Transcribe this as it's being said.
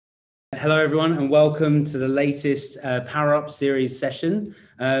Hello, everyone, and welcome to the latest Power Up series session.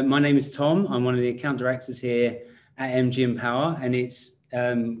 My name is Tom. I'm one of the account directors here at MG Empower, and it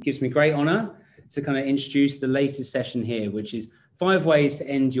gives me great honor to kind of introduce the latest session here, which is 5 ways to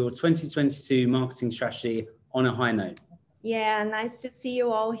end your 2022 marketing strategy on a high note. Yeah, nice to see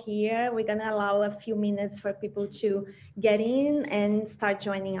you all here. We're going to allow a few minutes for people to get in and start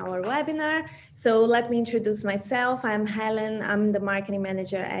joining our webinar. So let me introduce myself. I'm Helen. I'm the marketing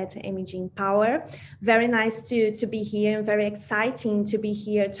manager at MG Empower. Very nice to be here and very exciting to be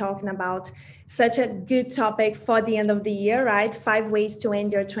here talking about such a good topic for the end of the year, right? 5 ways to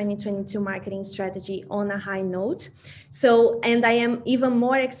end your 2022 marketing strategy on a high note. So, and I am even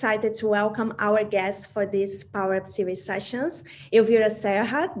more excited to welcome our guests for this Power Up series sessions. Elvira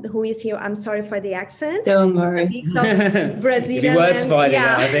Serra, who is here. I'm sorry for the accent. Don't worry. Brazilian. It'd be worse if I did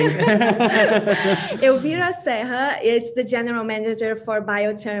that, I think. Elvira Serra is the general manager for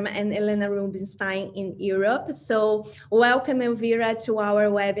Biotherm and Helena Rubinstein in Europe. So welcome, Elvira, to our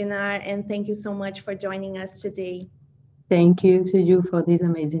webinar, and thank you so much for joining us today. Thank you to you for this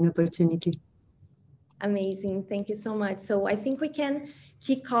amazing opportunity. Amazing. Thank you so much. So I think we can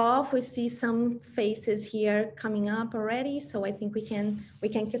kick off. We see some faces here coming up already. So I think we can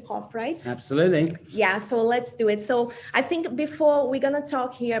kick off, right? Absolutely. Yeah, so let's do it. So I think before we're going to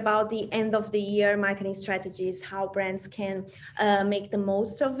talk here about the end of the year marketing strategies, how brands can make the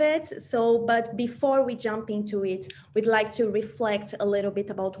most of it. So, but before we jump into it, we'd like to reflect a little bit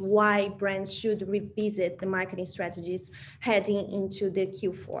about why brands should revisit the marketing strategies heading into the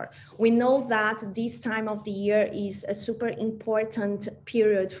Q4. We know that this time of the year is a super important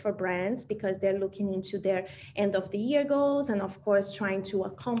period for brands because they're looking into their end of the year goals and of course trying to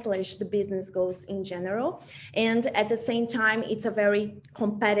accomplish the business goals in general. And at the same time, it's a very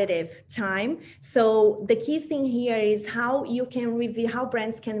competitive time. So the key thing here is how you can how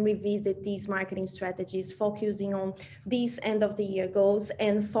brands can revisit these marketing strategies, focusing on these end of the year goals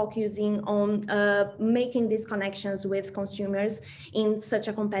and focusing on making these connections with consumers in such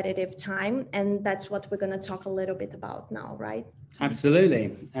a competitive time. And that's what we're going to talk a little bit about now, right?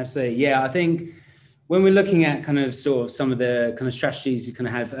 Absolutely. Yeah, I think when we're looking at kind of sort of some of the kind of strategies you kind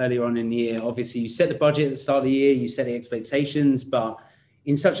of have earlier on in the year, obviously you set the budget at the start of the year, you set the expectations, but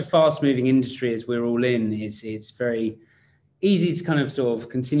in such a fast moving industry as we're all in, it's very easy to kind of sort of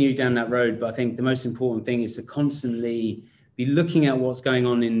continue down that road. But I think the most important thing is to constantly be looking at what's going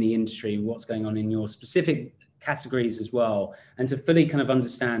on in the industry, what's going on in your specific categories as well, and to fully kind of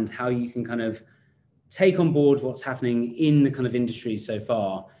understand how you can kind of take on board what's happening in the kind of industry so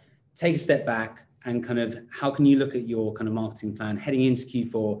far, take a step back and kind of how can you look at your kind of marketing plan heading into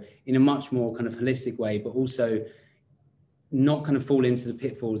Q4 in a much more kind of holistic way, but also not kind of fall into the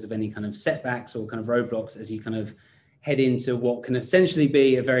pitfalls of any kind of setbacks or kind of roadblocks as you kind of head into what can essentially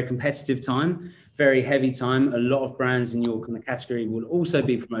be a very competitive time, very heavy time. A lot of brands in your kind of category will also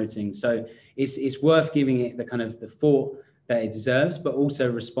be promoting. So it's worth giving it the kind of the thought that it deserves, but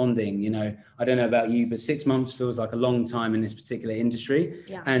also responding. You know, I don't know about you, but 6 months feels like a long time in this particular industry,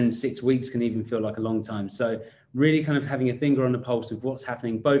 and 6 weeks can even feel like a long time. So really kind of having a finger on the pulse of what's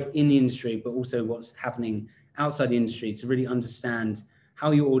happening both in the industry, but also what's happening outside the industry to really understand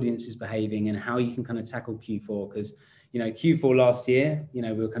how your audience is behaving and how you can kind of tackle Q4. Because, you know, Q4 last year, you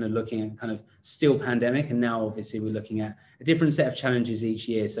know, we were kind of looking at kind of still pandemic, and now obviously we're looking at a different set of challenges each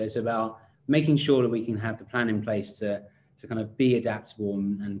year. So it's about making sure that we can have the plan in place to kind of be adaptable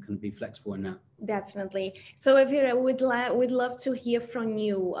and kind of be flexible in that. Definitely. So Elvira, we'd love to hear from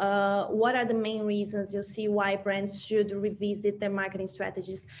you. What are the main reasons you see why brands should revisit their marketing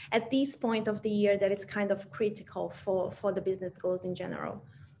strategies at this point of the year that is kind of critical for the business goals in general?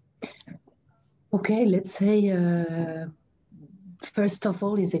 Okay, let's say, first of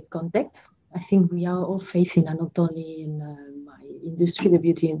all, is a context. I think we are all facing, and not only in my industry, the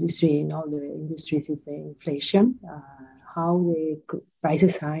beauty industry, in all the industries, is the inflation. How the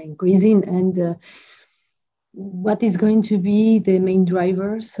prices are increasing and what is going to be the main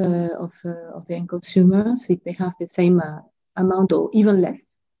drivers of the end consumers if they have the same amount or even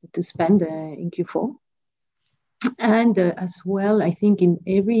less to spend in Q4. And as well, I think in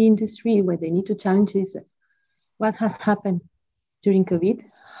every industry where they need to challenge is what has happened during COVID,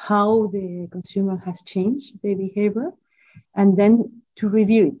 how the consumer has changed their behavior, and then to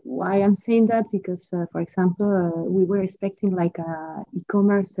review it. Why I'm saying that? Because, for example, we were expecting like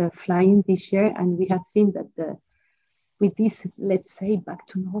e-commerce flying this year, and we have seen that with this, let's say, back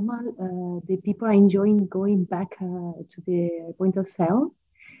to normal, the people are enjoying going back to the point of sale.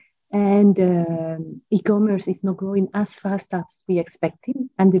 And e-commerce is not growing as fast as we expected,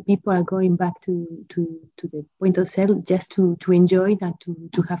 and the people are going back to the point of sale just to enjoy that,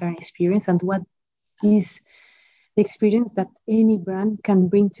 to have an experience. And what is the experience that any brand can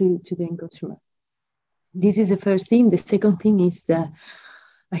bring to the end consumer? This is the first thing. The second thing is,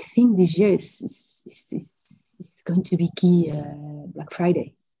 I think this year is going to be key, Black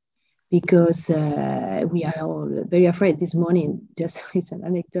Friday, because we are all very afraid. This morning, just it's an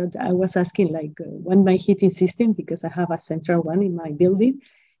anecdote, I was asking like when my heating system, because I have a central one in my building,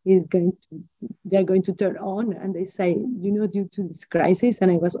 they're going to turn on, and they say, due to this crisis,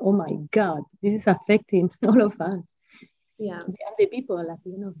 and I was, oh my God, this is affecting all of us. Yeah. And the people at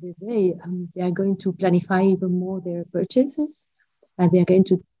the end of the day, they are going to planify even more their purchases, and they are going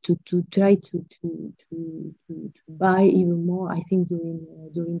to try to buy even more, I think,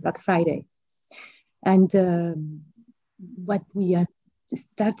 during Black Friday. And what we are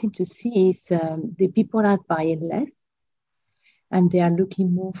starting to see is the people are buying less, and they are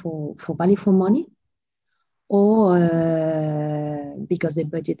looking more for value for money, or because the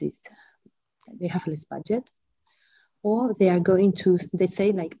budget they have less budget, or they are going to, they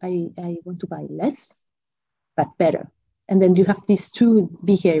say like, I want to buy less, but better. And then you have these two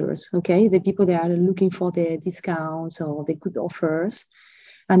behaviors, okay? The people that are looking for the discounts or the good offers,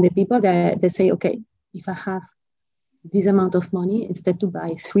 and the people that they say, okay, if I have this amount of money, instead to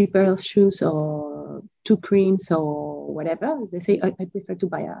buy 3 pairs of shoes or 2 creams or whatever, they say, I prefer to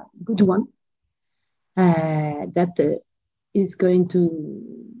buy a good one that is going to,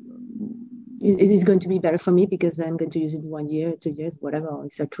 it is going to be better for me because I'm going to use it 1 year, 2 years, whatever.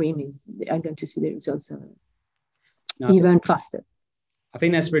 It's a cream, I'm going to see the results even faster. I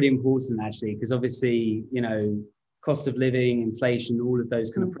think that's really important, actually, because obviously, cost of living, inflation, all of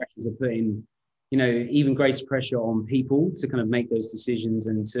those kind of pressures are putting, even greater pressure on people to kind of make those decisions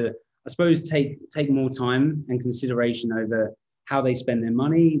and to, I suppose, take more time and consideration over how they spend their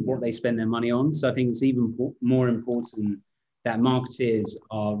money, what they spend their money on. So I think it's even more important that marketers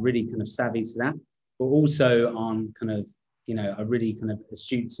are really kind of savvy to that, but also on kind of, are really kind of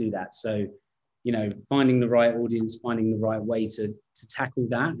astute to that. So, finding the right audience, finding the right way to tackle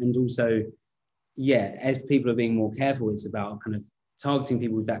that. And also, as people are being more careful, it's about kind of targeting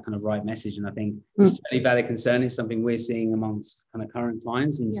people with that kind of right message. And I think it's a totally valid concern. It's something we're seeing amongst kind of current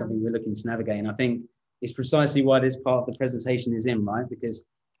clients and something we're looking to navigate. And I think it's precisely why this part of the presentation is in, right? Because,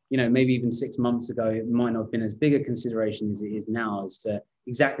 maybe even 6 months ago, it might not have been as big a consideration as it is now as to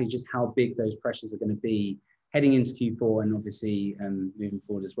exactly just how big those pressures are going to be heading into Q4 and obviously moving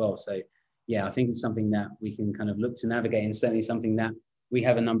forward as well. So, I think it's something that we can kind of look to navigate, and certainly something that we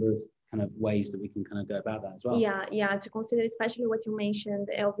have a number of kind of ways that we can kind of go about that as well. Yeah, to consider, especially what you mentioned,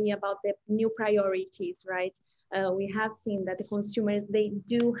 Elvira, about the new priorities, right? We have seen that the consumers, they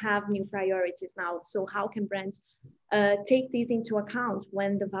do have new priorities now. So how can brands take these into account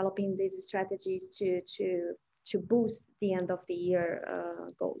when developing these strategies to boost the end of the year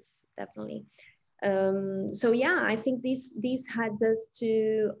goals? Definitely. I think this had us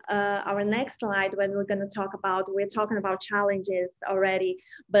to our next slide when we're talking about challenges already,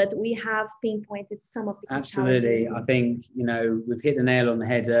 but we have pinpointed some of the absolutely challenges. I think we've hit the nail on the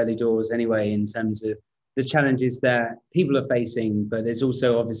head early doors anyway in terms of the challenges that people are facing, but there's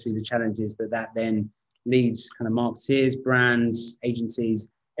also obviously the challenges that then leads kind of marketeers, brands, agencies,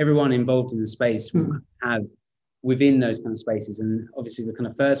 everyone involved in the space will have within those kind of spaces. And obviously the kind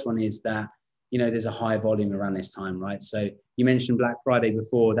of first one is that there's a high volume around this time, right? So you mentioned Black Friday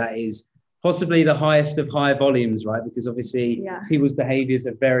before. That is possibly the highest of high volumes, right? Because obviously people's behaviors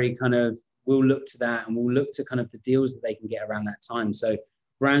are very kind of, we'll look to that and we'll look to kind of the deals that they can get around that time. So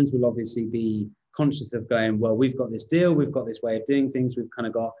brands will obviously be conscious of going, well, we've got this deal, we've got this way of doing things, we've kind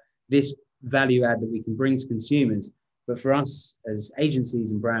of got this value add that we can bring to consumers. But for us as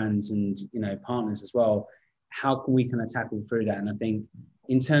agencies and brands and, partners as well, how can we kind of tackle through that? And I think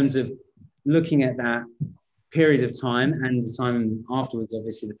in terms of looking at that period of time and the time afterwards,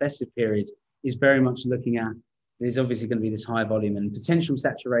 obviously the festive period is very much looking at, there's obviously going to be this high volume and potential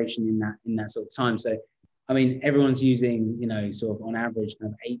saturation in that sort of time. So, I mean, everyone's using, sort of on average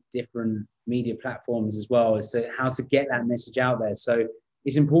kind of 8 different media platforms as well as to how to get that message out there. So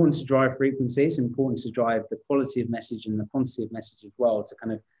it's important to drive frequency. It's important to drive the quality of message and the quantity of message as well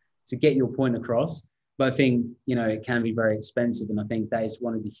to get your point across. But I think, it can be very expensive. And I think that is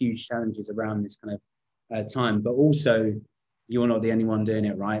one of the huge challenges around this kind of time. But also, you're not the only one doing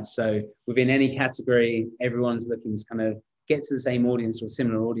it, right? So within any category, everyone's looking to kind of get to the same audience or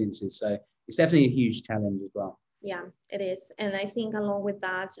similar audiences. So it's definitely a huge challenge as well. Yeah, it is. And I think along with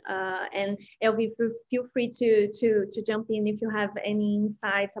that, and Elvi, feel free to jump in if you have any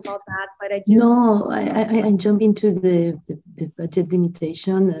insights about that. But I just I jump into the budget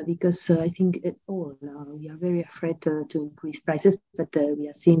limitation because I think we are very afraid to increase prices, but we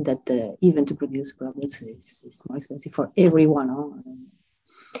are seeing that even to produce products is more expensive for everyone.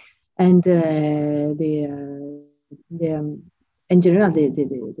 And in general,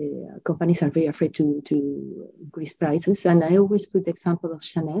 the companies are very afraid to increase prices. And I always put the example of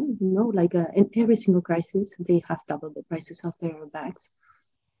Chanel, like in every single crisis, they have doubled the prices of their bags.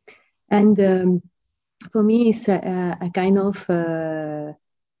 And for me, it's a kind of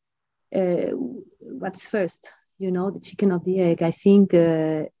what's first, the chicken or the egg. I think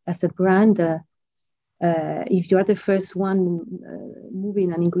as a brand, if you are the first one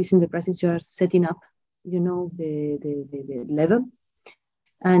moving and increasing the prices, you are setting up, the level.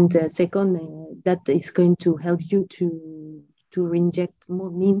 And second, that is going to help you to reinject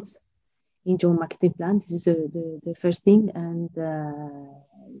more means into your marketing plan. This is the first thing. And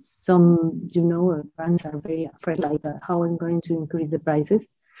some, brands are very afraid, like how I'm going to increase the prices.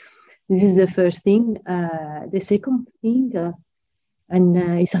 This is the first thing. The second thing, and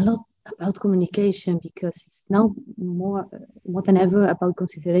it's a lot about communication, because it's now more than ever about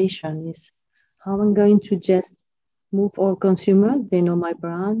consideration, is how I'm going to just move all consumers, they know my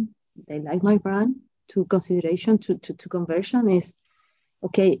brand, they like my brand, to consideration, to conversion. Is,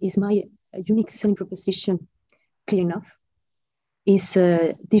 okay, is my unique selling proposition clear enough? Is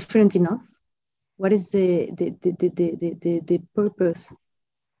different enough? What is the purpose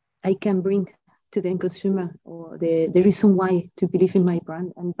I can bring to the end consumer, or the reason why to believe in my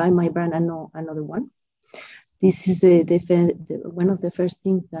brand and buy my brand and not another one? This is one of the first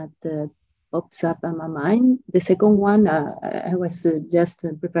things that pops up in my mind. The second one, I was just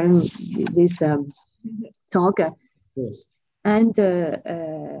preparing this talk, and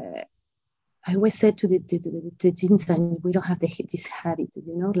I always said to the teens, and we don't have this habit,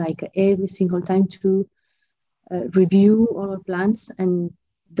 like every single time to review all our plans and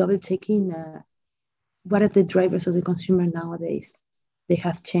double checking what are the drivers of the consumer nowadays. They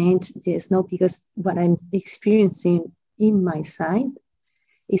have changed. Yes, no, because what I'm experiencing in my side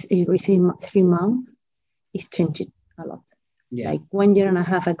is every 3 months is changing a lot. Yeah. Like 1 year and a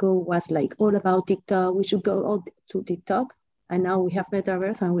half ago was like all about TikTok. We should go all to TikTok. And now we have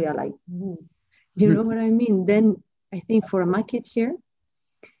metaverse and we are like, you know what I mean? Then I think for a market here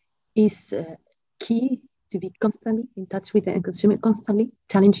is key to be constantly in touch with the end consumer, constantly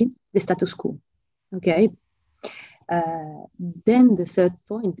challenging the status quo. Okay. Then the third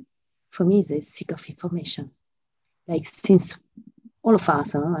point for me is the seek of information. Like, since all of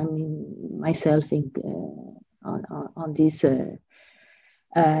us, I mean, myself, on this, the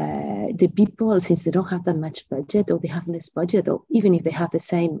people, since they don't have that much budget, or they have less budget, or even if they have the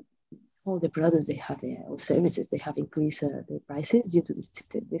same, all the products they have, or services, they have increased their prices due to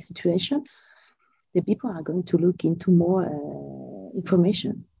the situation, the people are going to look into more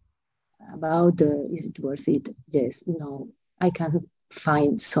information about, is it worth it? Yes, no, I can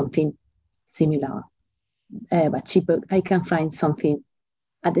find something similar, but cheaper. I can find something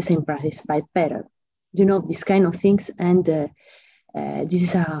at the same price, but better. These kind of things. And this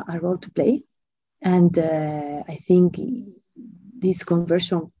is a role to play. And I think this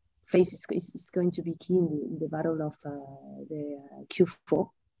conversion phase is going to be key in the battle of the Q4.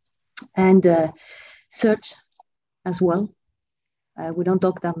 And search as well. We don't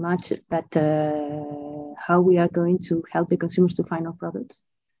talk that much, but how we are going to help the consumers to find our products.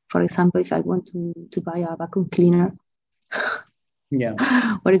 For example, if I want to buy a vacuum cleaner,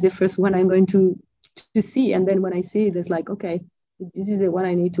 what is the first one I'm going to see? And then when I see it, it's like, okay, this is the one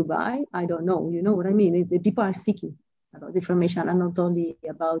I need to buy. I don't know. You know what I mean? The people are seeking about information, and not only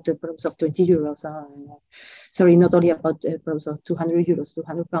about the products of 20 euros. Not only about products of 200 euros,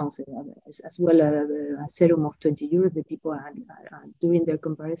 200 pounds, as well a serum of 20 euros. The people are doing their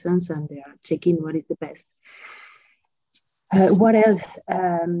comparisons, and they are checking what is the best. What else?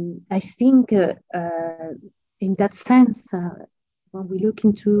 I think in that sense, when we look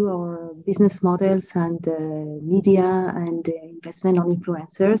into our business models and media and investment on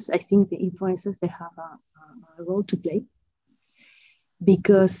influencers, I think the influencers, they have a role to play,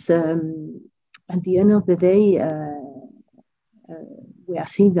 because at the end of the day, we are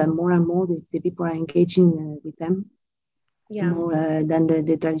seeing that more and more the people are engaging with them more than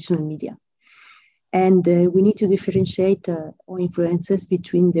the traditional media. And we need to differentiate our influencers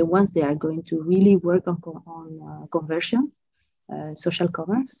between the ones that are going to really work on conversion, social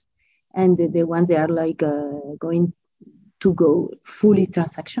commerce, and the ones that are like going to go fully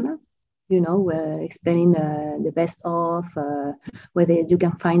transactional, explaining the best of, whether you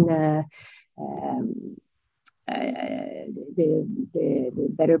can find the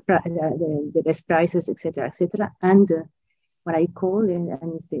better the best prices, etc., etc. And what I call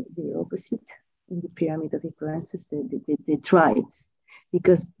and it's the opposite in the pyramid of influences, the tribes,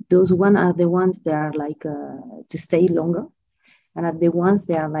 because those one are the ones that are like to stay longer, and are the ones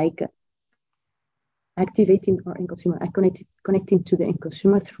that are like activating our end consumer, connecting to the end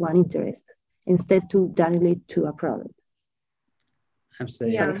consumer through an interest instead to directly to a product.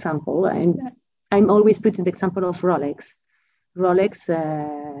 Absolutely. For example, and I'm always putting the example of Rolex. Rolex,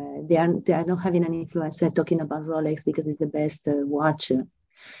 they are not having an influencer talking about Rolex because it's the best watch.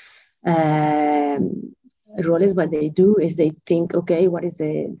 Rolex, what they do is they think, okay, what is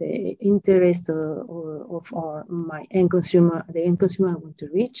the interest of my end consumer, the end consumer I want to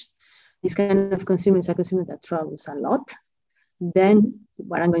reach? This kind of consumer is a consumer that travels a lot. Then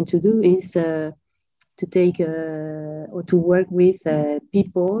what I'm going to do is to take or to work with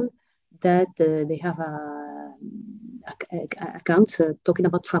people that they have accounts talking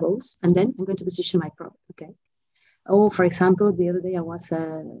about travels, and then I'm going to position my product. Okay. Oh, for example, the other day I was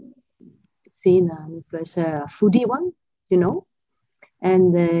seeing an influencer, a foodie one,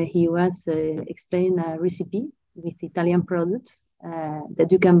 and he was explaining a recipe with Italian products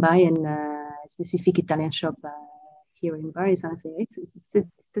that you can buy in a specific Italian shop here in Paris. And I say,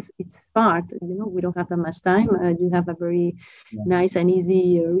 it's smart, we don't have that much time. You have a very nice and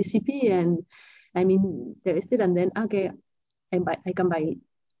easy recipe, and I'm interested, and then, okay, I can buy it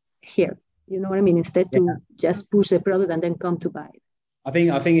here. You know what I mean? Instead to just push the product and then come to buy it. I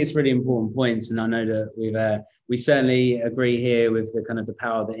think it's really important points, and I know that we certainly agree here with the kind of the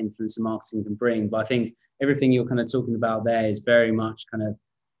power that influencer marketing can bring. But I think everything you're kind of talking about there is very much kind of,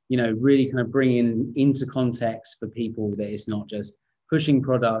 really kind of bringing into context for people that it's not just pushing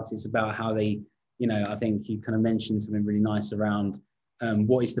products. It's about how they, I think you kind of mentioned something really nice around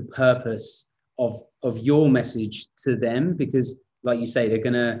what is the purpose of your message to them, because like you say,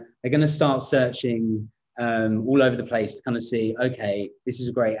 they're gonna start searching all over the place to kind of see, okay, this is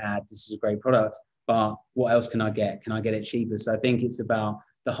a great ad, this is a great product, but what else can I get? Can I get it cheaper? So I think it's about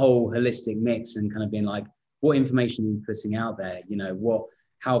the whole holistic mix and kind of being like, what information are you putting out there?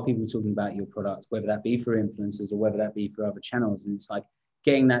 How are people talking about your product, whether that be through influencers or whether that be through other channels. And it's like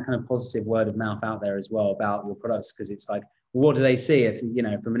getting that kind of positive word of mouth out there as well about your products, because it's like, well, what do they see if,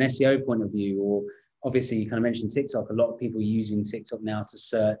 from an SEO point of view, or obviously you kind of mentioned TikTok, a lot of people are using TikTok now to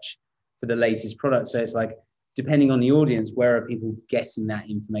search for the latest product. So it's like, depending on the audience, where are people getting that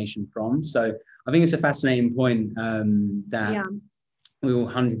information from? So I think it's a fascinating point that we will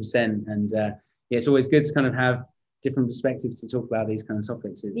 100%. And it's always good to kind of have different perspectives to talk about these kind of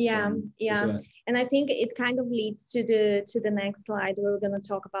topics. Sure. And I think it kind of leads to the next slide, where we're going to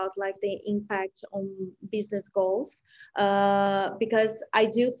talk about like the impact on business goals, because I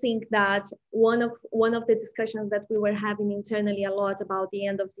do think that one of the discussions that we were having internally a lot about the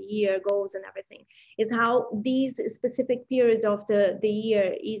end of the year goals and everything is how these specific periods of the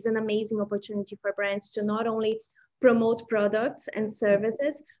year is an amazing opportunity for brands to not only promote products and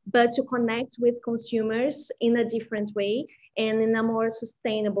services, but to connect with consumers in a different way and in a more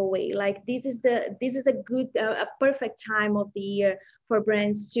sustainable way. Like this is a perfect time of the year for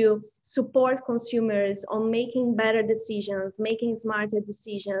brands to support consumers on making better decisions, making smarter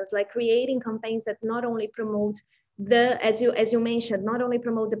decisions, like creating campaigns that not only promote as you mentioned, not only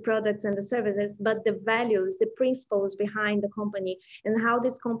promote the products and the services, but the values, the principles behind the company, and how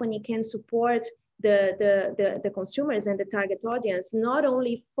this company can support the consumers and the target audience, not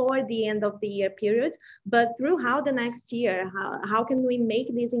only for the end of the year period, but throughout the next year. How can we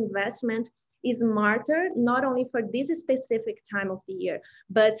make this investment smarter, not only for this specific time of the year,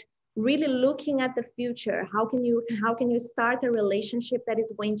 but really looking at the future? How can you start a relationship that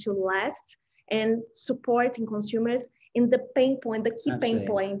is going to last and supporting consumers in the pain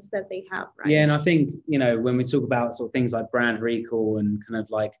points that they have, right? Yeah, and I think, when we talk about sort of things like brand recall and kind of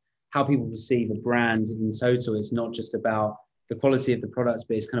like how people perceive a brand in total, it's not just about the quality of the products,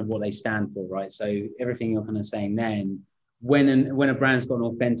 but it's kind of what they stand for, right? So everything you're kind of saying then, when a brand's got an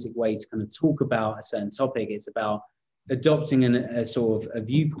authentic way to kind of talk about a certain topic, it's about adopting a sort of a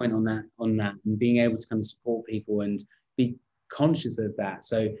viewpoint on that and being able to kind of support people and be conscious of that.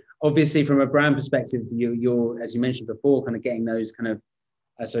 So obviously from a brand perspective, you're, as you mentioned before, kind of getting those kind of,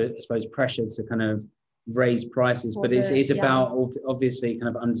 I suppose, pressure to kind of raise prices, but it's about obviously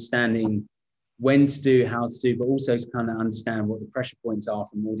kind of understanding when to do, how to do, but also to kind of understand what the pressure points are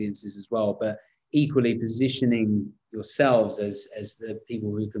from audiences as well, but equally positioning yourselves as the people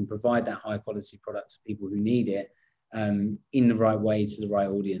who can provide that high quality product to people who need it, in the right way to the right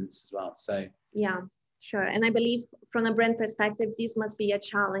audience as well. So yeah, sure. And I believe from a brand perspective, this must be a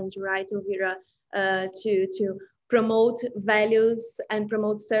challenge, right, Elvira, to promote values and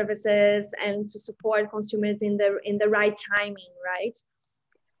promote services and to support consumers in the right timing, right?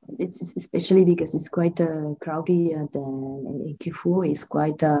 It's especially because it's quite crowded and Q4 is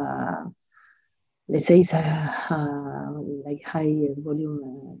quite let's say it's a like high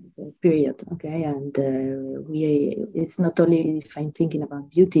volume period, okay? And it's not only if I'm thinking about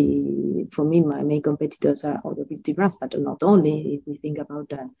beauty, for me, my main competitors are other beauty brands, but not only. If we think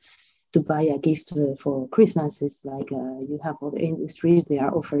about to buy a gift for Christmas, it's like you have other industries, they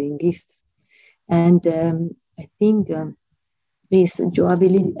are offering gifts. And I think is your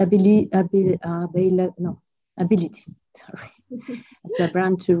ability, sorry, as a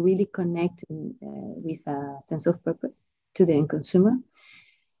brand to really connect with a sense of purpose to the end consumer,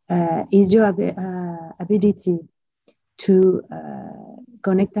 is your ability to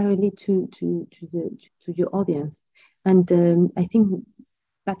connect directly to your audience. And I think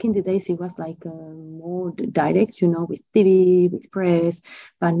back in the days it was like more direct, you know, with TV, with press,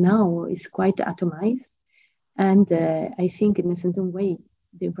 but now it's quite atomized. And I think in a certain way,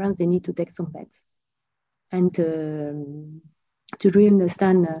 the brands, they need to take some bets and to really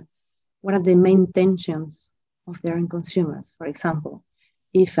understand what are the main tensions of their end consumers. For example,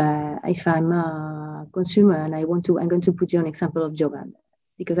 if I'm a consumer and I'm going to put you an example of yoga,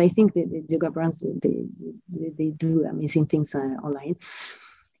 because I think the yoga brands, they do amazing things online.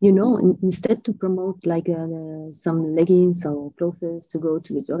 You know, instead to promote like some leggings or clothes to go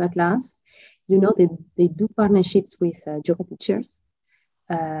to the yoga class, you know, they do partnerships with yoga teachers.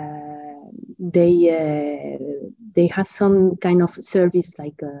 They have some kind of service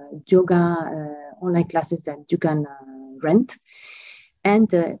like yoga online classes that you can rent,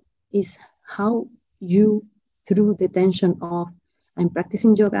 and is how you, through the tension of I'm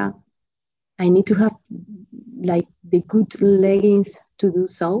practicing yoga, I need to have like the good leggings to do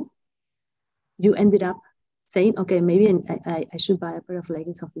so. You ended up saying, okay, maybe I should buy a pair of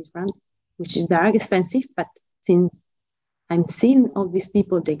leggings of this brand, which is very expensive, but since I'm seeing all these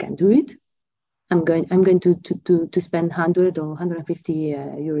people, they can do it, I'm going to spend 100 or 150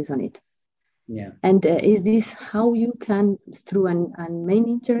 euros on it. Yeah. And is this how you can, through a main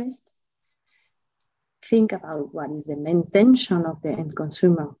interest, think about what is the main tension of the end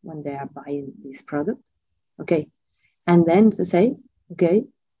consumer when they are buying this product? Okay. And then to say, okay,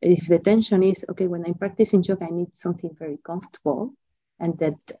 if the tension is, okay, when I'm practicing yoga, I need something very comfortable and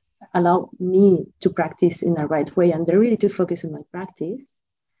that allow me to practice in the right way, and they're really to focus on my practice,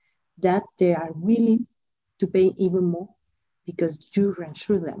 that they are willing to pay even more because you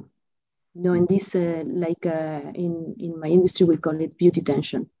reassure them. You know, in this, in my industry, we call it beauty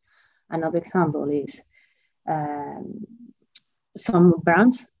tension. Another example is some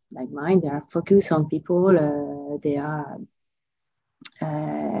brands like mine, they are focused on people, they are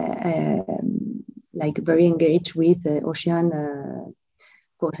like very engaged with ocean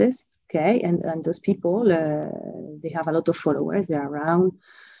causes, okay? And those people, they have a lot of followers. They're around,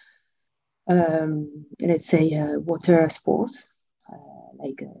 let's say, water sports,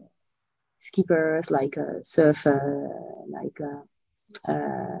 like skippers, like surf, like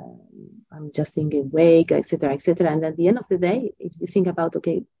I'm just thinking wake, etc., etc. And at the end of the day, if you think about,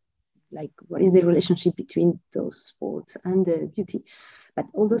 okay, like what is the relationship between those sports and beauty? But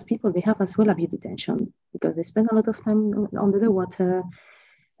all those people, they have as well a beauty tension because they spend a lot of time under the water.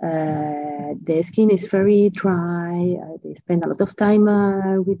 Their skin is very dry. They spend a lot of time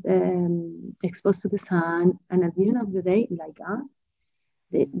exposed to the sun. And at the end of the day, like us,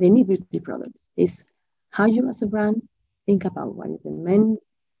 they need beauty products. It's how you as a brand think about what is the main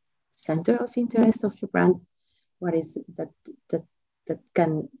center of interest of your brand, what is that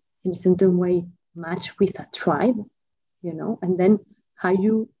can in a certain way match with a tribe, you know, and then how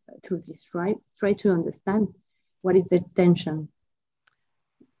you, through this tribe, try to understand what is the tension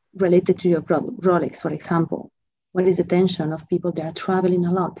related to your product. Rolex, for example, what is the tension of people that are traveling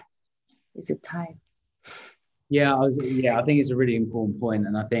a lot? Is it time? Yeah, I think it's a really important point,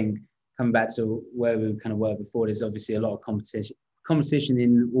 and I think coming back to where we kind of were before, there's obviously a lot of competition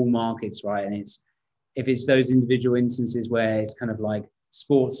in all markets, right? And if it's those individual instances where it's kind of like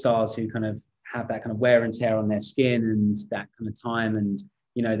sports stars who kind of have that kind of wear and tear on their skin and that kind of time, and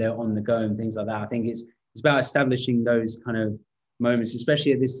you know they're on the go and things like that. I think it's about establishing those kind of moments,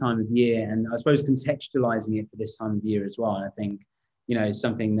 especially at this time of year, and I suppose contextualizing it for this time of year as well. And I think, you know, it's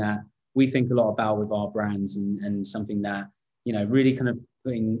something that we think a lot about with our brands, and something that, you know, really kind of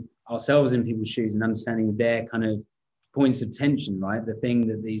putting ourselves in people's shoes and understanding their kind of points of tension, right? The thing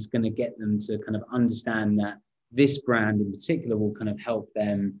that is going to get them to kind of understand that this brand in particular will kind of help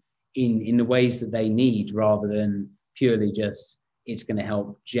them in the ways that they need, rather than purely just it's going to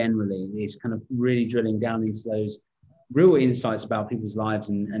help generally. It's kind of really drilling down into those real insights about people's lives.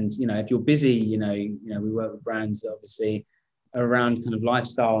 And you know, if you're busy, you know, we work with brands obviously around kind of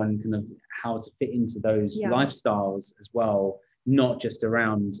lifestyle and kind of how to fit into those lifestyles as well, not just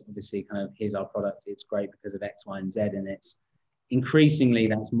around obviously kind of here's our product, it's great because of X, Y, and Z, and it's increasingly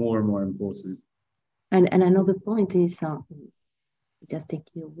that's more and more important. And another point is, just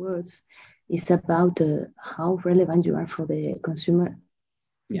taking your words, is about how relevant you are for the consumer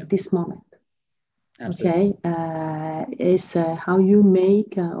at this moment. Absolutely. Okay, is how you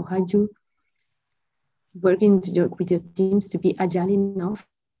make or how you working with your teams to be agile enough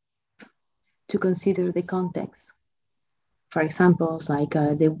to consider the context. For example, like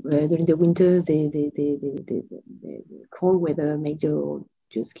during the winter, the cold weather make your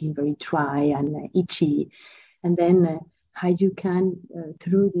skin very dry and itchy, and then how you can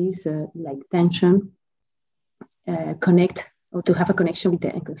through this like tension connect or to have a connection with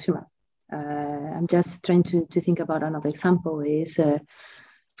the end consumer. I'm just trying to think about another example is,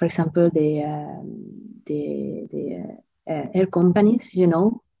 for example, the air companies, you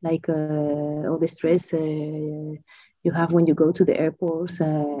know, like all the stress you have when you go to the airports,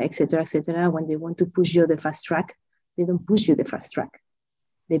 etc., etc. When they want to push you the fast track, they don't push you the fast track.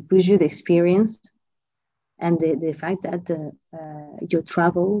 They push you the experience and the fact that your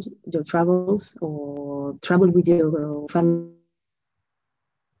travels or travel with your family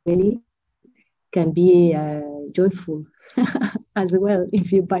can be joyful as well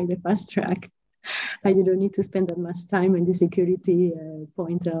if you buy the fast track. And you don't need to spend that much time in the security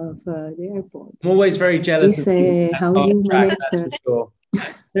point of the airport. I'm always very jealous of how you manage. Sure.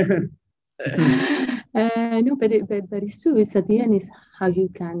 No, but it's true. It's at the end is how you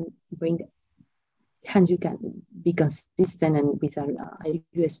can bring, and you can be consistent and with a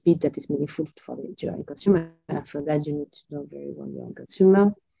USP that is meaningful for the consumer. And for that, you need to know very well your own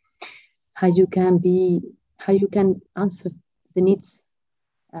consumer. How you can answer the needs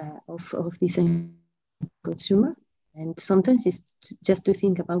of this consumer, and sometimes it's just to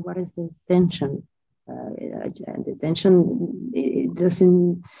think about what is the intention. And the intention, it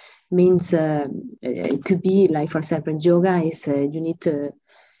doesn't means it could be like, for example, yoga is you need to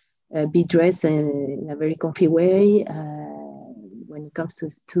be dressed in a very comfy way. When it comes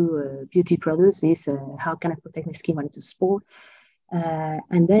to beauty products, is how can I protect my skin when it's sport,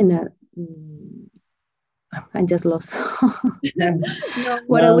 and then. I just lost.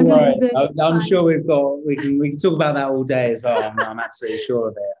 What I wanted to say. I'm sure we can talk about that all day as well. I'm absolutely sure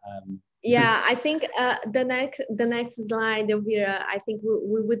of it. Yeah, I think the next slide, Elvira, I think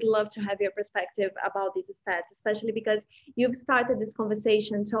we would love to have your perspective about these stats, especially because you've started this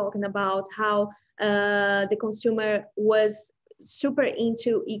conversation talking about how the consumer was super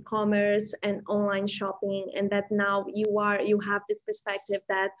into e-commerce and online shopping, and that now you have this perspective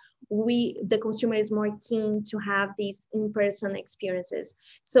that the consumer is more keen to have these in-person experiences.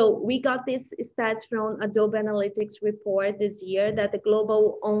 So we got these stats from Adobe Analytics report this year that the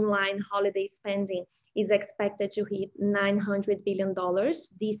global online holiday spending is expected to hit $900 billion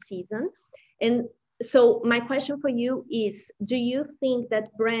this season. And so my question for you is, do you think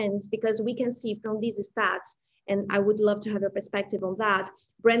that brands, because we can see from these stats, and I would love to have your perspective on that,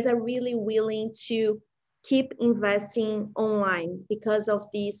 brands are really willing to keep investing online because of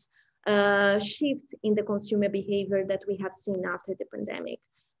this shift in the consumer behavior that we have seen after the pandemic.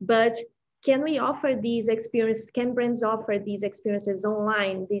 But can we offer these experiences, can brands offer these experiences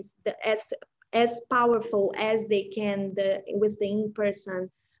online, as powerful as they can with the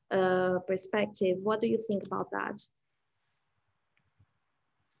in-person perspective? What do you think about that?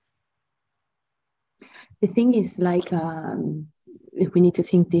 The thing is, like, we need to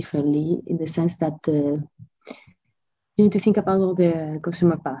think differently in the sense that you need to think about all the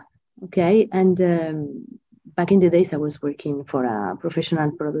consumer path, okay? And back in the days, I was working for a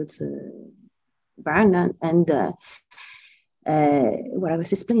professional products brand, and what I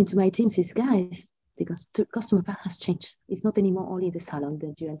was explaining to my teams is, guys, the customer path has changed. It's not anymore only the salon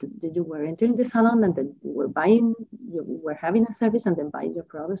that you were entering the salon and then you were having a service and then buying your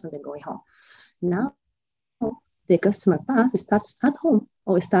products and then going home. Now, the customer path starts at home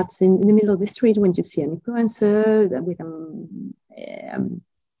or starts in the middle of the street when you see an influencer with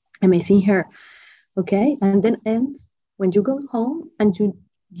amazing hair, okay? And then ends when you go home and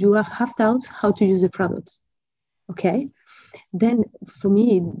you have doubts how to use the products, okay? Then for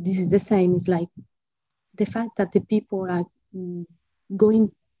me, this is the same. It's like the fact that the people are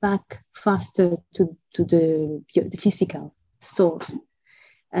going back faster to the physical stores,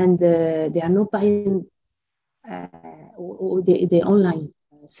 and they are not buying or the online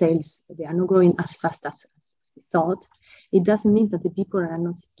sales, they are not growing as fast as we thought, it doesn't mean that the people are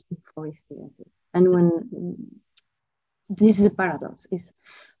not seeking for experiences. And when this is a paradox, is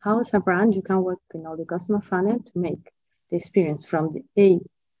how as a brand you can work in all the customer funnel to make the experience from the A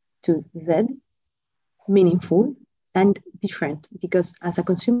to Z meaningful and different. Because as a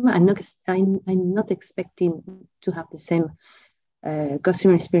consumer, I'm not expecting to have the same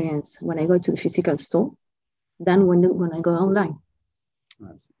customer experience when I go to the physical store than when I go online.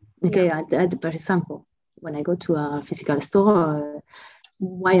 Okay, for example, when I go to a physical store,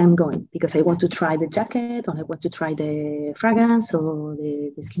 why I'm going? Because I want to try the jacket, or I want to try the fragrance or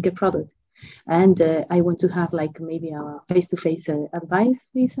the skincare product. And I want to have like maybe a face-to-face advice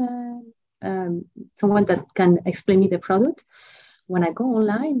with someone that can explain me the product. When I go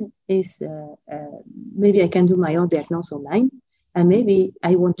online, is maybe I can do my own diagnosis online, and maybe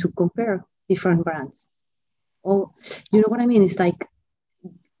I want to compare different brands. Or, you know what I mean? It's like,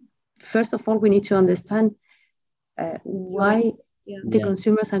 first of all, we need to understand why the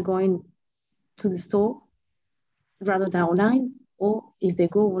consumers are going to the store rather than online, or if they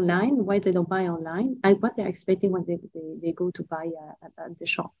go online, why they don't buy online, and what they're expecting when they go to buy at the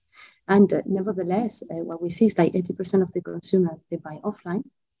shop. And nevertheless, what we see is like 80% of the consumers, they buy offline.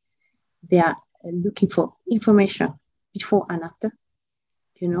 They are looking for information before and after,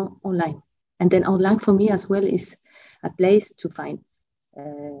 online. And then online for me as well is a place to find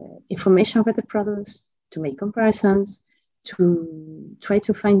information about the products, to make comparisons, to try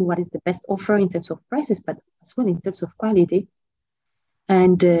to find what is the best offer in terms of prices, but as well in terms of quality.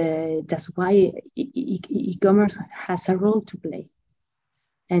 And that's why e-commerce has a role to play.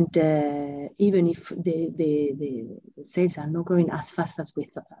 And even if the sales are not growing as fast as we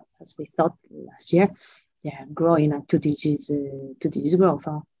thought last year, they are growing at two digits growth.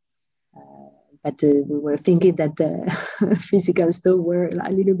 But we were thinking that the physical store were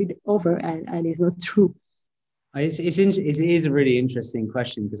a little bit over, and it's not true. It is a really interesting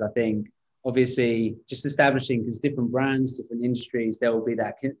question, because I think obviously just establishing, because different brands, different industries, there will be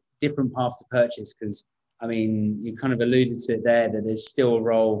that different path to purchase. Because I mean, you kind of alluded to it there, that there's still a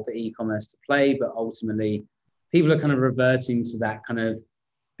role for e-commerce to play, but ultimately people are kind of reverting to that kind of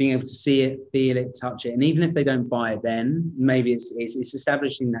being able to see it, feel it, touch it. And even if they don't buy it, then maybe it's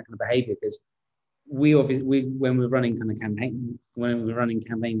establishing that kind of behavior. Because when we're running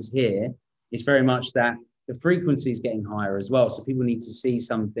campaigns here, it's very much that the frequency is getting higher as well. So people need to see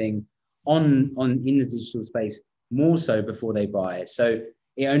something in the digital space more so before they buy it. So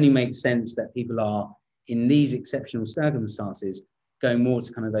it only makes sense that people are, in these exceptional circumstances, going more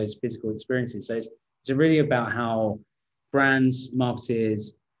to kind of those physical experiences. So it's really about how brands,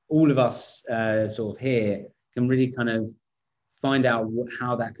 marketers, all of us sort of here can really kind of find out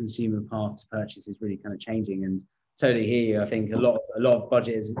how that consumer path to purchase is really kind of changing. And totally hear you. I think a lot of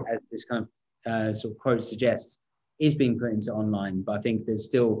budget, as this kind of sort of quote suggests, is being put into online. But I think there's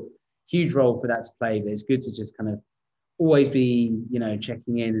still huge role for that to play. But it's good to just kind of always be,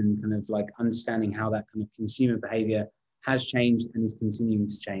 checking in and kind of like understanding how that kind of consumer behavior has changed and is continuing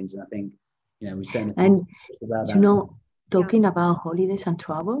to change. And I think, we certainly about that. Talking about holidays and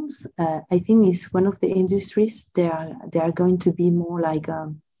travels, I think it's one of the industries they are going to be more like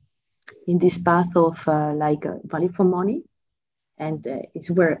in this path of value for money, and it's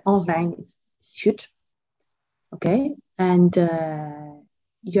where online is huge. Okay, and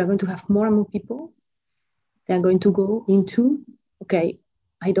you are going to have more and more people. They are going to go into, okay,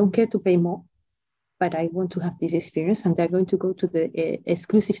 I don't care to pay more, but I want to have this experience, and they're going to go to the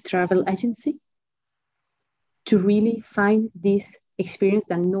exclusive travel agency to really find this experience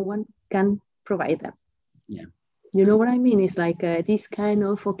that no one can provide them. Yeah. You know what I mean? It's like this kind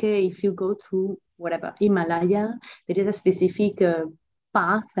of, okay, if you go to whatever, Himalaya, there is a specific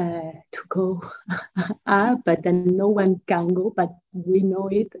path to go up, but then no one can go, but we know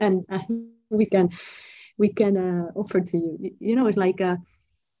it, and we can offer to you. It's like,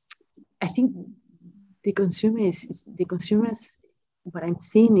 I think the consumers, what I'm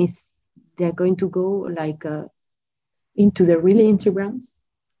seeing is they're going to go like into the really entry brands,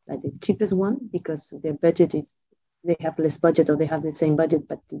 like the cheapest one, because their budget they have less budget, or they have the same budget,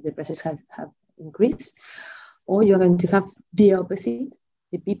 but the prices have increased. Or you're going to have the opposite.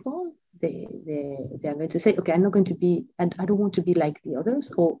 The people, they are going to say, okay, I'm not going to be, and I don't want to be like the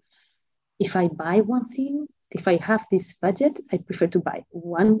others. Or if I buy one thing, if I have this budget, I prefer to buy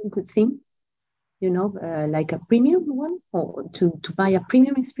one good thing, like a premium one, or to buy a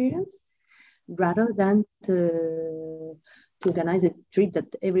premium experience, rather than to organize a trip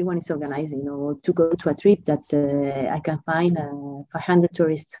that everyone is organizing, or to go to a trip that I can find 500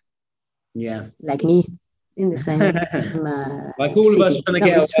 tourists, like me, in the same like all city. of us trying to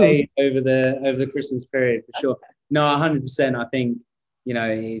get away over the Christmas period, for sure. No, 100%. I think, you know,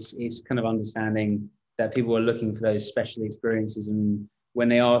 it's kind of understanding that people are looking for those special experiences, and when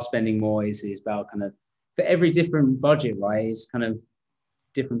they are spending more, it's about kind of, for every different budget, right? It's kind of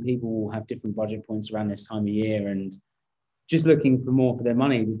different people will have different budget points around this time of year, and just looking for more for their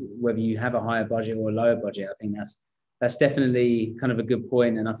money, whether you have a higher budget or a lower budget. I think that's definitely kind of a good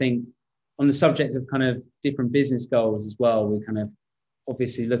point. And I think on the subject of kind of different business goals as well, we're kind of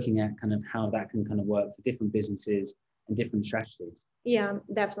obviously looking at kind of how that can kind of work for different businesses and different strategies. Yeah,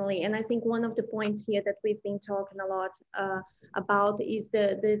 definitely. And I think one of the points here that we've been talking a lot about is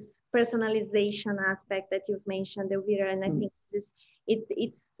this personalization aspect that you've mentioned, Elvira. And I think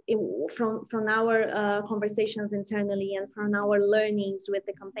it's from our conversations internally and from our learnings with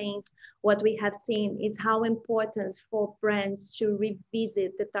the campaigns, what we have seen is how important for brands to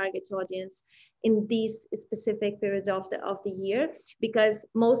revisit the target audience in these specific periods of the year, because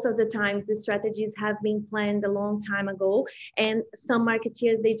most of the times the strategies have been planned a long time ago, and some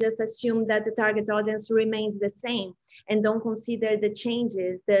marketeers, they just assume that the target audience remains the same and don't consider the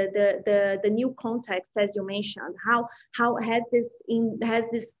changes, the new context, as you mentioned. How has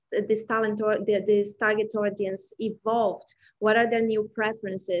this talent or this target audience evolved? What are their new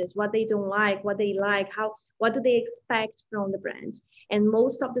preferences? What they don't like? What they like? What do they expect from the brands? And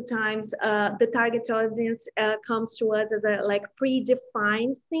most of the times, the target audience comes to us as a like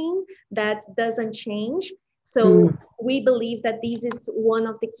predefined thing that doesn't change. So we believe that this is one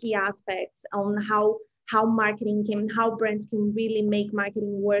of the key aspects on how marketing how brands can really make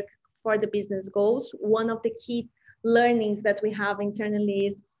marketing work for the business goals. One of the key learnings that we have internally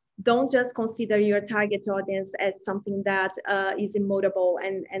is don't just consider your target audience as something that is immutable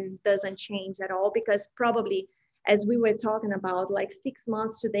and doesn't change at all, because probably, as we were talking about, like 6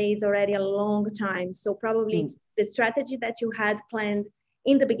 months today is already a long time. So probably the strategy that you had planned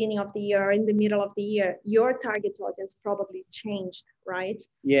in the beginning of the year or in the middle of the year, your target audience probably changed, right?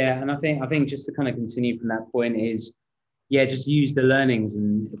 Yeah, and I think just to kind of continue from that point is, yeah, just use the learnings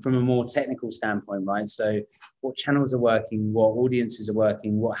and from a more technical standpoint, right? So what channels are working, what audiences are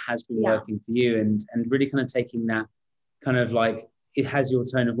working, what has been working for you, and really kind of taking that kind of like, it has your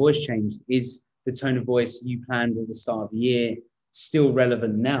tone of voice changed? Is the tone of voice you planned at the start of the year still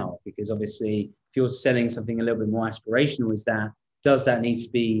relevant now? Because obviously, if you're selling something a little bit more aspirational, does that need to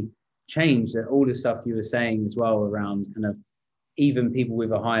be changed? That all the stuff you were saying as well around kind of even people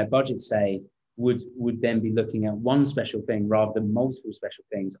with a higher budget, say, would then be looking at one special thing rather than multiple special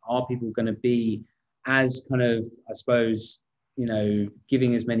things. Are people going to be as kind of, I suppose, you know,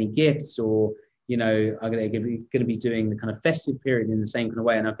 giving as many gifts, or, you know, are they going to be doing the kind of festive period in the same kind of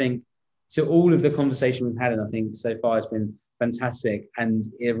way? And I think to all of the conversation we've had, and I think so far has been fantastic, and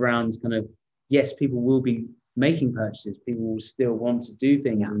around kind of, yes, people will be making purchases, people will still want to do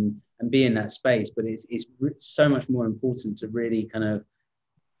things and be in that space, but it's so much more important to really kind of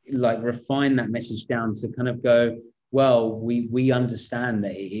like refine that message down to kind of go, well, we understand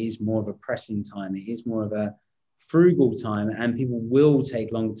that it is more of a pressing time, it is more of a frugal time, and people will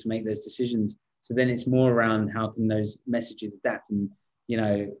take longer to make those decisions. So then it's more around how can those messages adapt, and, you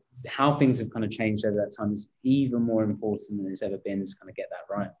know, how things have kind of changed over that time is even more important than it's ever been to kind of get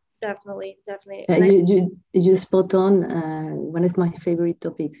that right. Definitely. You spot on. One of my favorite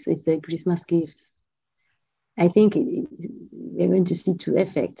topics is the Christmas gifts. I think we're going to see two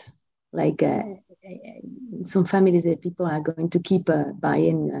effects. Like some families, people are going to keep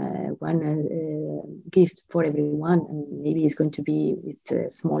buying one gift for everyone, and maybe it's going to be with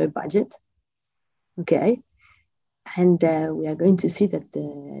a smaller budget. Okay. And we are going to see that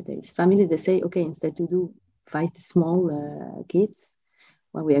there is families that say, okay, instead to do 5 small gifts,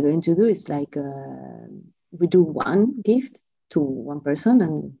 what we are going to do is like we do one gift to one person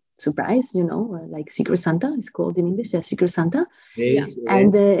and surprise, you know, like Secret Santa. It's called in English, Secret Santa. Yes,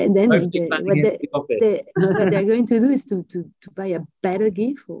 and then what they're going to do is to buy a better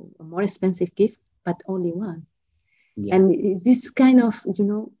gift or a more expensive gift, but only one. Yeah. And this kind of, you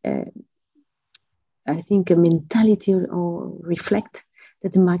know, I think a mentality or reflect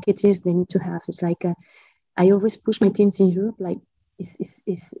that the marketers, they need to have. It's like I always push my teams in Europe, like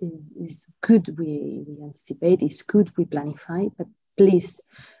it's good we anticipate, it's good we planify, but please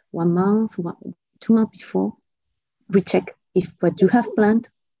 1 month, 2 months before, we check if what you have planned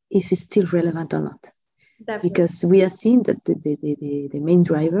is still relevant or not. Definitely. Because we are seeing that the main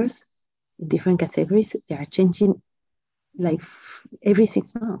drivers in different categories, they are changing like every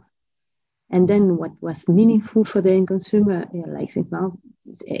 6 months. And then what was meaningful for the end consumer, like 6 months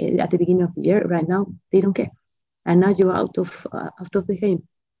at the beginning of the year, right now, they don't care. And now you're out of the game.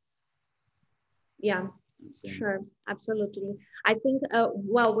 Yeah, Sure, absolutely. I think,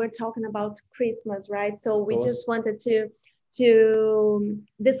 well, we're talking about Christmas, right? So we just wanted to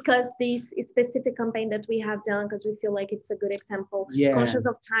discuss this specific campaign that we have done because we feel like it's a good example. Conscious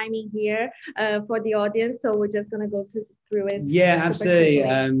of timing here for the audience, so we're just gonna go through it. Yeah, absolutely.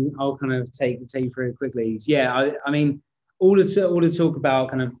 I'll kind of take you through it quickly. Yeah, I mean, all the talk about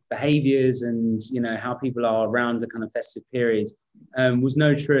kind of behaviors and how people are around the kind of festive period was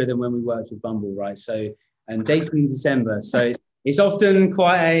no truer than when we worked with Bumble, right? So dating in December. So it's often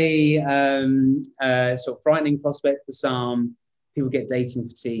quite a sort of frightening prospect for some. People get dating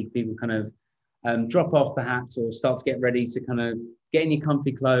fatigue. People kind of drop off perhaps, or start to get ready to kind of get in your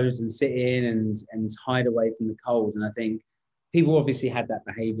comfy clothes and sit in and hide away from the cold. And I think people obviously had that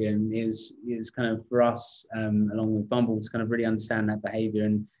behavior, and it was kind of for us, along with Bumble, to kind of really understand that behavior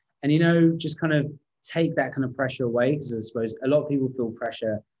and just kind of take that kind of pressure away, because I suppose a lot of people feel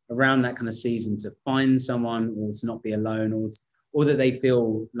pressure around that kind of season to find someone or to not be alone or that they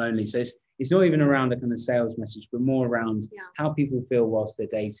feel lonely. So it's not even around a kind of sales message, but more around how people feel whilst they're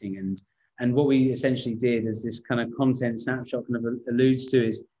dating. And what we essentially did, as this kind of content snapshot kind of alludes to,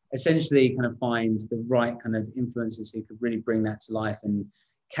 is essentially kind of find the right kind of influencers who could really bring that to life and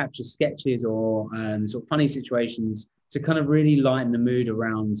capture sketches or sort of funny situations to kind of really lighten the mood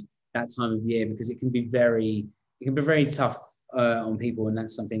around that time of year, because it can be very tough on people, and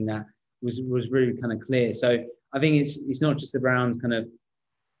that's something that was really kind of clear. So I think it's not just around kind of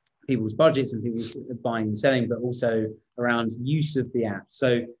people's budgets and people's buying and selling, but also around use of the app.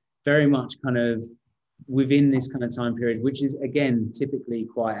 So very much kind of within this kind of time period, which is again typically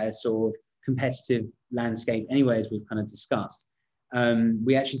quite a sort of competitive landscape anyway, as we've kind of discussed.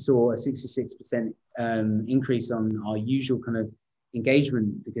 We actually saw a 66% increase on our usual kind of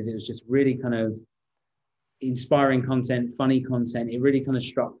engagement, because it was just really kind of inspiring content, funny content. It really kind of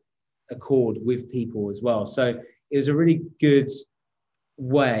struck a chord with people as well. So it was a really good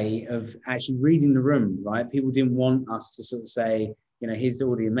way of actually reading the room, right? People didn't want us to sort of say, here's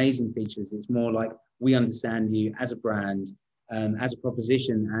all the amazing features. It's more like, we understand you as a brand, as a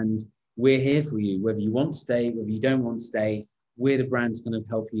proposition, and we're here for you, whether you want to date, whether you don't want to date. We're the brand to kind of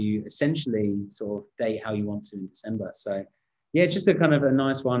help you essentially sort of date how you want to in December. So yeah, just a kind of a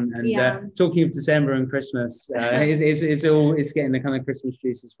nice one. And talking of December and Christmas, it's getting the kind of Christmas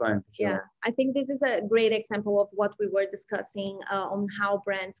juices flowing for sure. Yeah, I think this is a great example of what we were discussing on how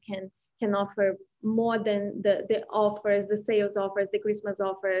brands can offer more than the offers, the sales offers, the Christmas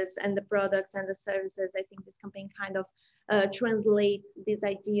offers, and the products and the services. I think this campaign kind of translates this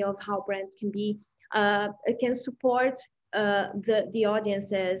idea of how brands can support the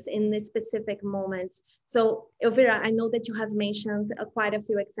audiences in the specific moments. So Elvira, I know that you have mentioned quite a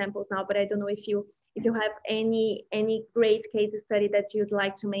few examples now, but I don't know if you have any great case study that you'd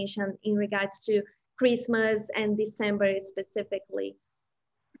like to mention in regards to Christmas and December specifically.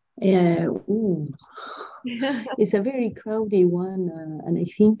 Yeah, it's a very crowded one, and I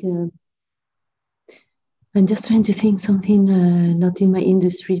think I'm just trying to think something not in my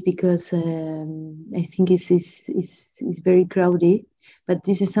industry, because I think it's very crowded. But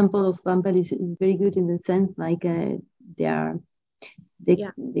this example of Bumble is very good in the sense like the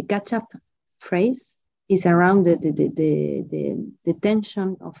catch-up phrase is around the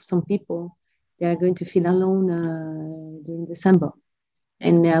tension of some people. They are going to feel alone during December.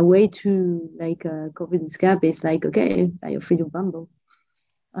 And a way to cover this gap is like, okay, I offer you Bumble.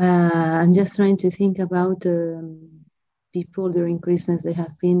 I'm just trying to think about people during Christmas. They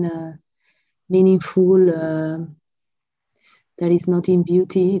have been meaningful. That is not in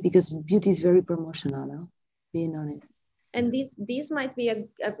beauty, because beauty is very promotional, being honest. And this might be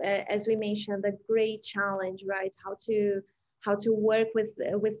as we mentioned, a great challenge, right? How to work with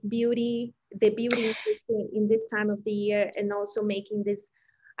beauty, the beauty in this time of the year, and also making this,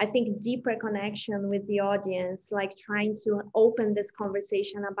 I think, deeper connection with the audience, like trying to open this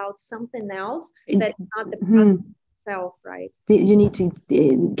conversation about something else that is not the product itself, right? You need to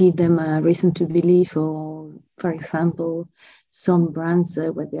give them a reason to believe, or for example, some brands,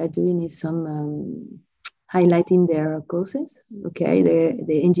 what they are doing is some highlighting their causes, okay?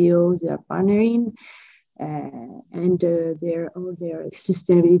 The NGOs they are partnering, and all their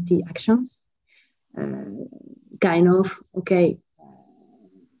sustainability actions, kind of, okay,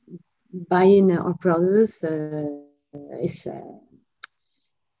 buying our products is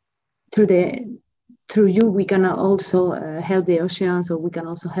through you we can also help the oceans, or we can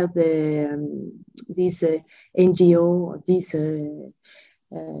also help this NGO or this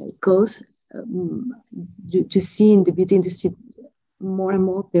cause. To see in the beauty industry more and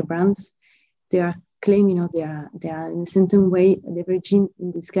more the brands, they are claiming, they are in a certain way leveraging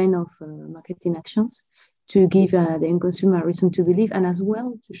in this kind of marketing actions to give the end consumer a reason to believe, and as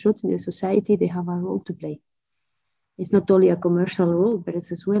well to show to the society they have a role to play. It's not only a commercial role, but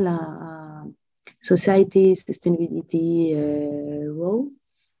it's as well a society sustainability role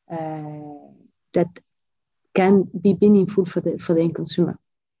that can be meaningful for the end consumer.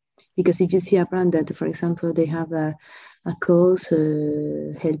 Because if you see a brand that, for example, they have a cause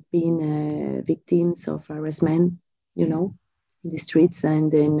helping victims of harassment, in the streets,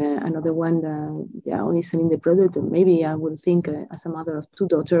 and then another one, they are only selling the product, maybe I would think as a mother of 2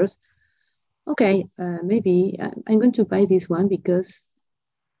 daughters, okay, maybe I'm going to buy this one because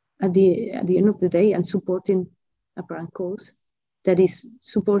at the end of the day, I'm supporting a brand cause that is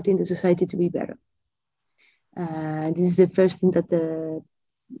supporting the society to be better. This is the first thing that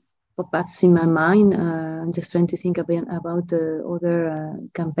pops in my mind. I'm just trying to think about the other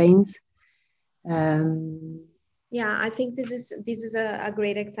campaigns. Yeah, I think this is a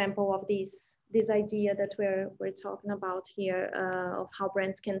great example of this idea that we're talking about here, of how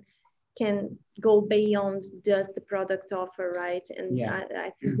brands can go beyond just the product offer, right? And yeah.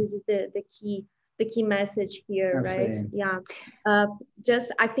 I think this is the key message here. Absolutely. Right? Yeah.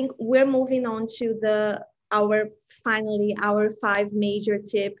 I think we're moving on to our 5 major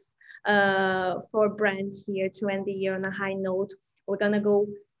tips for brands here to end the year on a high note. We're gonna go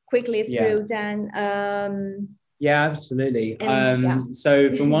quickly through then. Yeah, absolutely.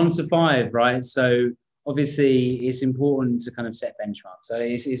 So from 1 to 5, right? So obviously it's important to kind of set benchmarks. So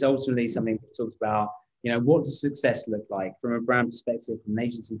it's ultimately something that talks about, what does success look like from a brand perspective, from an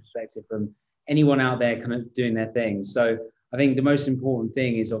agency perspective, from anyone out there kind of doing their thing. So I think the most important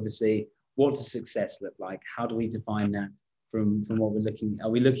thing is obviously, what does success look like? How do we define that from what we're looking? Are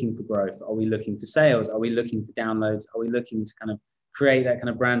we looking for growth? Are we looking for sales? Are we looking for downloads? Are we looking to kind of create that kind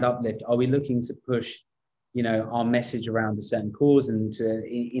of brand uplift? Are we looking to push our message around a certain cause and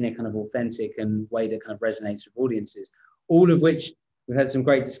in a kind of authentic and way that kind of resonates with audiences, all of which we've had some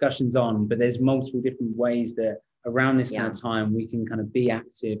great discussions on, but there's multiple different ways that around this kind of time we can kind of be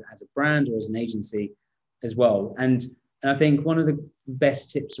active as a brand or as an agency as well. And I think one of the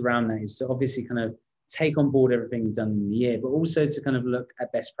best tips around that is to obviously kind of take on board everything we've done in the year, but also to kind of look at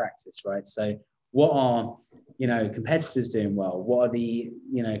best practice, right? So what are, competitors doing well? What are the,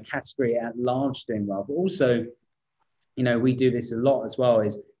 category at large doing well? But also, we do this a lot as well,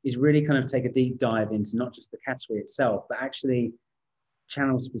 is really kind of take a deep dive into not just the category itself, but actually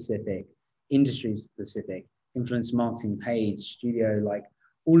channel specific, industry specific, influencer marketing page, studio, like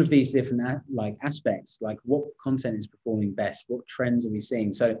all of these different aspects, like what content is performing best, what trends are we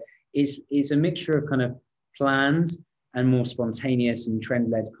seeing? So it's a mixture of kind of planned and more spontaneous and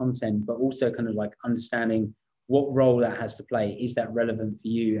trend-led content, but also kind of like understanding what role that has to play. Is that relevant for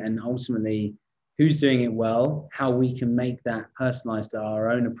you? And ultimately, who's doing it well, how we can make that personalized to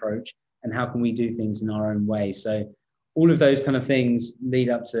our own approach, and how can we do things in our own way. So all of those kind of things lead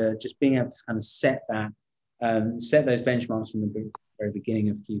up to just being able to kind of set those benchmarks from the very beginning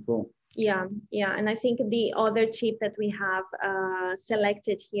of Q4. Yeah. And I think the other tip that we have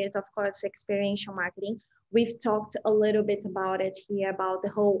selected here is, of course, experiential marketing. We've talked a little bit about it here, about the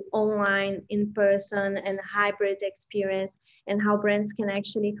whole online, in-person, and hybrid experience, and how brands can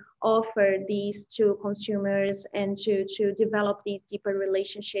actually offer these to consumers and to develop these deeper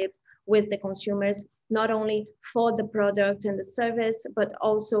relationships with the consumers, not only for the product and the service, but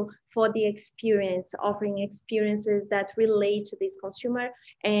also for the experience, offering experiences that relate to this consumer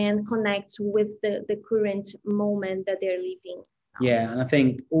and connect with the current moment that they're living. Yeah, and I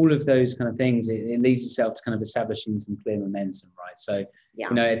think all of those kind of things, it leads itself to kind of establishing some clear momentum, right? So,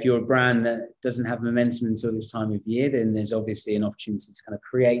 if you're a brand that doesn't have momentum until this time of year, then there's obviously an opportunity to kind of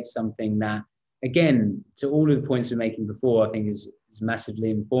create something that, again, to all of the points we're making before, I think is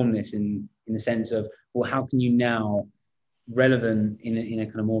massively informed this in the sense of, well, how can you now relevant in a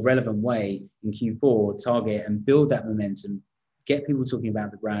kind of more relevant way in Q4 target and build that momentum, get people talking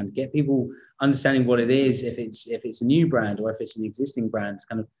about the brand, get people understanding what it is, if it's a new brand or if it's an existing brand, to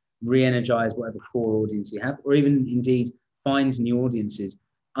kind of re-energize whatever core audience you have, or even indeed find new audiences,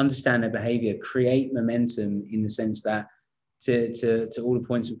 understand their behavior, create momentum in the sense that to all the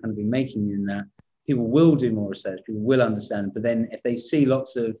points we've kind of been making in that, people will do more research, people will understand, but then if they see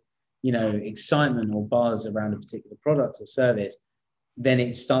lots of excitement or buzz around a particular product or service, then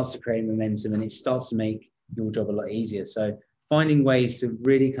it starts to create momentum and it starts to make your job a lot easier. So finding ways to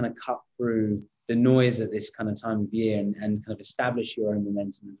really kind of cut through the noise at this kind of time of year and kind of establish your own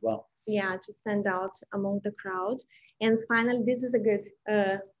momentum as well. Yeah, to stand out among the crowd. And finally, this is a good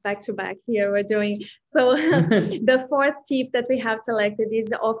back-to-back here we're doing. So the 4th tip that we have selected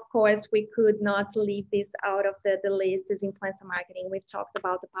is, of course, we could not leave this out of the list, is influencer marketing. We've talked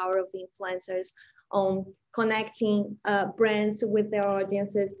about the power of the influencers on connecting brands with their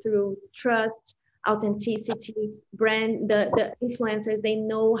audiences through trust, authenticity. The influencers, they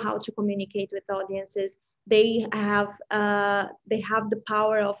know how to communicate with audiences. They have the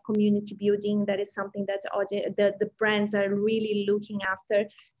power of community building. That is something that the brands are really looking after.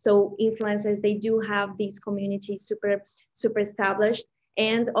 So influencers, they do have these communities super established.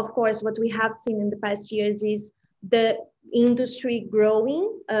 And of course, what we have seen in the past years is the industry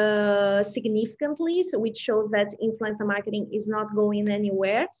growing significantly, so which shows that influencer marketing is not going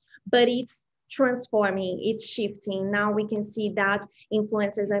anywhere, but it's transforming, it's shifting. Now we can see that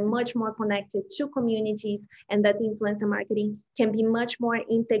influencers are much more connected to communities, and that influencer marketing can be much more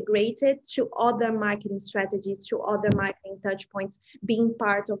integrated to other marketing strategies, to other marketing touch points, being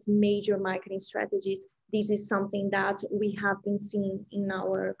part of major marketing strategies. This is something that we have been seeing in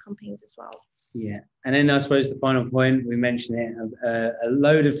our campaigns as well. Yeah, and then I suppose the final point, we mentioned it a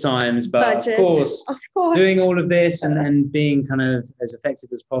load of times, but Budget, of course, doing all of this and being kind of as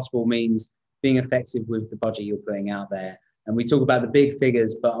effective as possible means being effective with the budget you're putting out there. And we talk about the big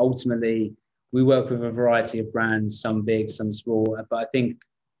figures, but ultimately we work with a variety of brands, some big, some small. But I think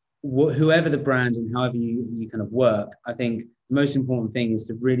whoever the brand and however you kind of work, I think the most important thing is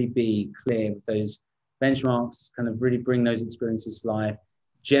to really be clear with those benchmarks, kind of really bring those experiences to life,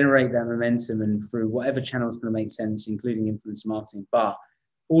 generate that momentum, and through whatever channel is going to make sense, including influencer marketing. But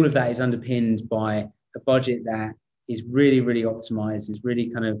all of that is underpinned by a budget that is really, really optimized, is really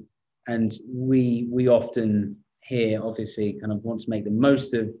kind of, and we often here obviously kind of want to make the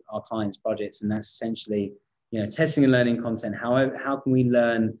most of our clients' budgets, and that's essentially, testing and learning content. How can we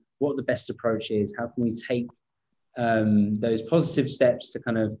learn what the best approach is? How can we take those positive steps to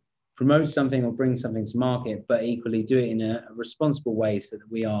kind of promote something or bring something to market, but equally do it in a responsible way so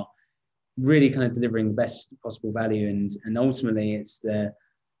that we are really kind of delivering the best possible value. And ultimately,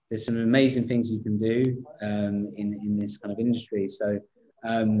 there's some amazing things you can do in this kind of industry. So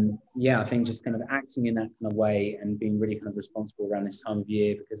I think just kind of acting in that kind of way and being really kind of responsible around this time of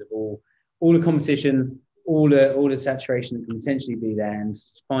year because of all the competition, all the saturation that can potentially be there, and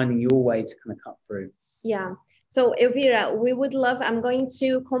finding your way to kind of cut through. Yeah. So Elvira, I'm going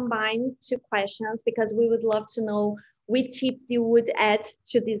to combine two questions because we would love to know which tips you would add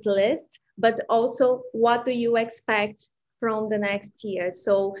to this list, but also what do you expect from the next year?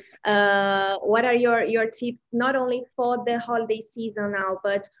 So what are your tips, not only for the holiday season now,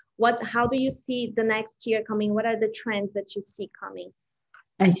 but how do you see the next year coming? What are the trends that you see coming?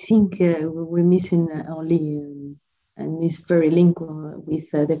 I think we're missing only... and it's very linked with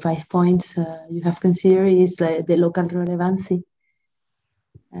the 5 points you have considered, is the local relevancy.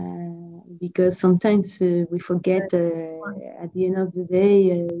 Because sometimes we forget at the end of the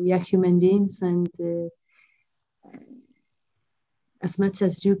day, we are human beings, and as much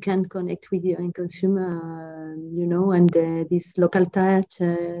as you can connect with your end consumer, and this local touch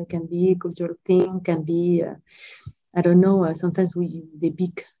can be a cultural thing, can be, I don't know, sometimes the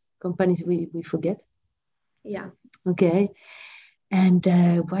big companies, we forget. Yeah. Okay. And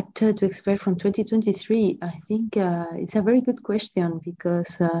what to expect from 2023? I think it's a very good question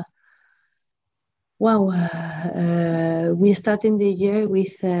because, we're starting the year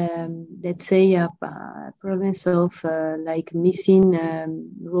with, let's say, problems of like missing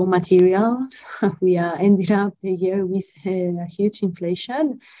raw materials. We are ending up the year with a huge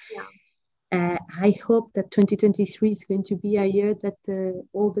inflation. Yeah. I hope that 2023 is going to be a year that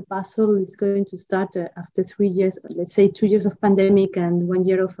all the puzzle is going to start after 3 years, let's say 2 years of pandemic and 1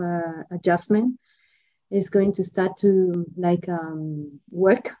 year of adjustment, is going to start to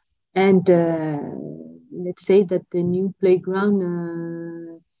work. And let's say that the new playground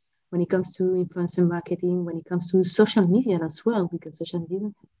when it comes to influencer marketing, when it comes to social media as well, because social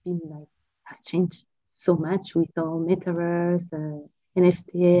media has changed so much with all metaverse,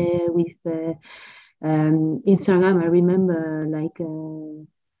 NFT, with Instagram. I remember in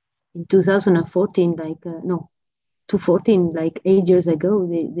 2014, 8 years ago,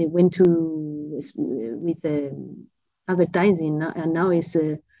 they went to with advertising, and now it's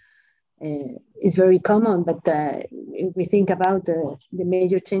very common. But if we think about the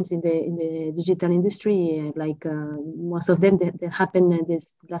major change in the digital industry, most of them that happened in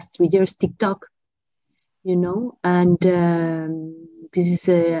these last 3 years, TikTok, and this is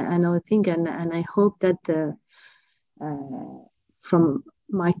another thing, and I hope that from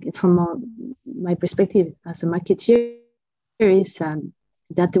my perspective as a marketeer is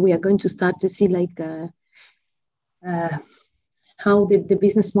that we are going to start to see how the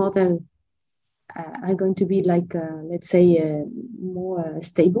business model are going to be let's say more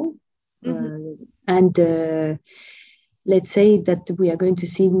stable. Mm-hmm. And let's say that we are going to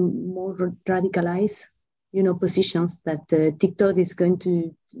see more radicalized, positions that TikTok is going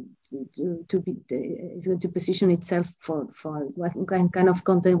to position itself for what kind of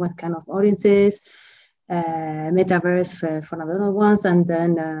content, what kind of audiences, metaverse for another ones, and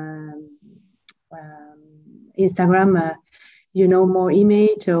then Instagram, more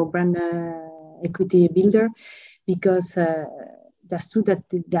image or brand equity builder, because that's true that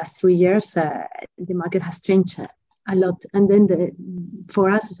the last 3 years the market has changed a lot, and then for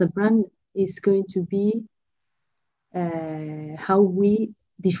us as a brand is going to be how we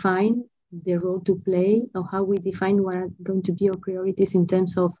define the role to play, or how we define what are going to be our priorities in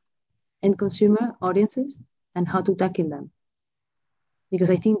terms of end consumer audiences and how to tackle them. Because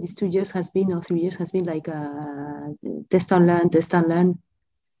I think these 2 years has been, or 3 years has been like test and learn.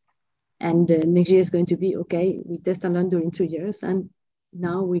 And next year is going to be, okay, we test and learn during 2 years. And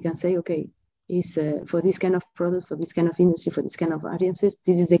now we can say, okay, is for this kind of products, for this kind of industry, for this kind of audiences,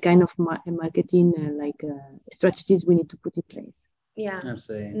 this is the kind of marketing strategies we need to put in place. Yeah,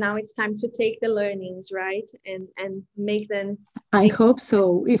 absolutely. Now it's time to take the learnings, right, and make them. I hope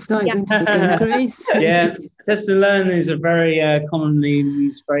so. If not, I'm going to become crazy. Yeah, test and learn is a very commonly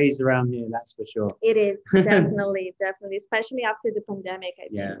used phrase around here. That's for sure. It is definitely, especially after the pandemic. I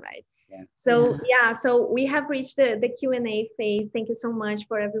think, right? Yeah. So we have reached the Q&A phase. Thank you so much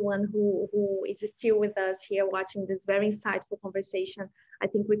for everyone who is still with us here watching this very insightful conversation. I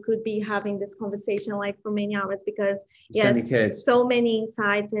think we could be having this conversation like for many hours, because so many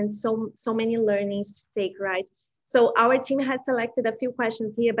insights and so many learnings to take, right? So our team has selected a few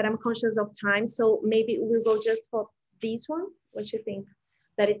questions here, but I'm conscious of time. So maybe we'll go just for this one. What do you think?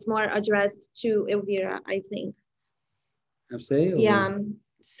 That it's more addressed to Elvira, I think. Absolutely. Yeah.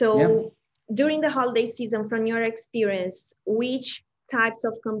 So during the holiday season, from your experience, which types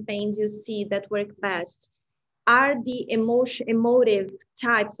of campaigns you see that work best? Are the emotive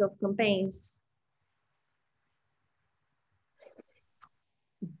types of campaigns?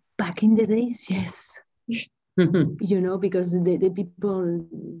 Back in the days, yes. Because the people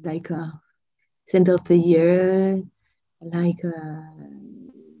like center of the year, like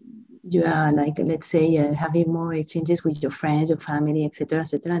you are like, let's say, having more exchanges with your friends, your family, etc.,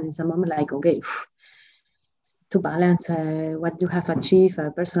 etc. And in some moment, like, okay, to balance what you have achieved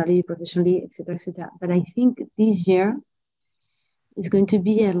personally, professionally, etc., etc. But I think this year is going to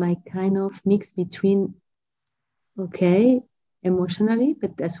be a like kind of mix between, okay, emotionally,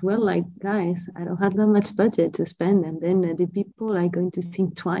 but as well, like, guys, I don't have that much budget to spend, and then the people are going to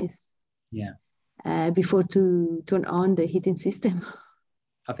think twice before to turn on the heating system.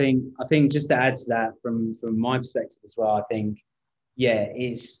 I think just to add to that from my perspective as well, I think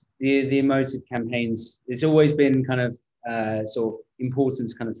it's the emotive campaigns. It's always been kind of sort of important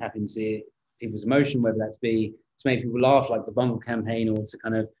to kind of tap into people's emotion, whether that's be to make people laugh, like the Bumble campaign, or to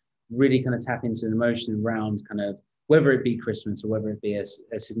kind of really kind of tap into an emotion around kind of whether it be Christmas or whether it be a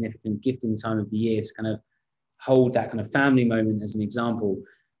significant gifting time of the year, to kind of hold that kind of family moment as an example.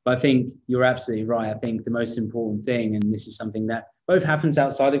 But I think you're absolutely right. I think the most important thing, and this is something that both happens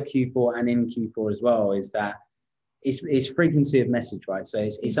outside of Q4 and in Q4 as well, is that it's frequency of message, right? So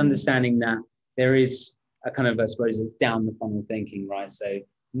it's understanding that there is a kind of, I suppose, a down the funnel thinking, right? So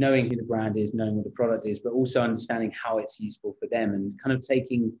knowing who the brand is, knowing what the product is, but also understanding how it's useful for them, and kind of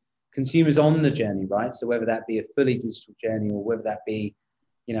taking consumers on the journey, right? So whether that be a fully digital journey or whether that be,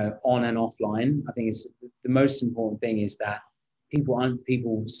 on and offline, I think it's the most important thing is that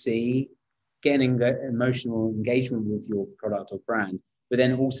people see, getting emotional engagement with your product or brand, but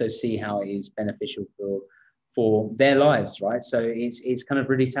then also see how it is beneficial for their lives, right? So it's kind of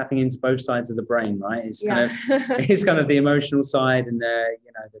really tapping into both sides of the brain, right? It's kind of the emotional side and the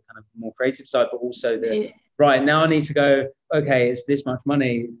kind of more creative side, but also the right now I need to go, okay, it's this much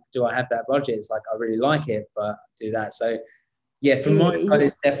money. Do I have that budget? It's like, I really like it, but do that. So from my side,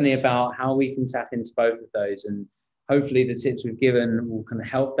 it's definitely about how we can tap into both of those, and hopefully the tips we've given will kind of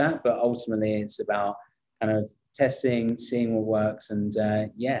help that. But ultimately it's about kind of testing, seeing what works, and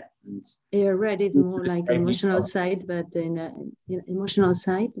you're right, it's more like emotional side, but in a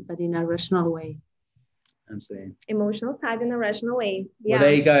rational way. Absolutely. Emotional side in a rational way. Yeah. Well,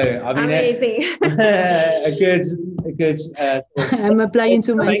 there you go. I mean, amazing. a good. I'm applying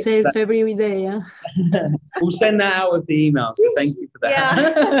to myself every day. Yeah. We'll send that out with the email. So thank you for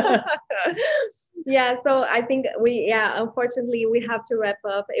that. Yeah. So I think unfortunately we have to wrap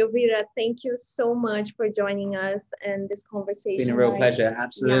up. Elvira, thank you so much for joining us and this conversation. It's been a real pleasure.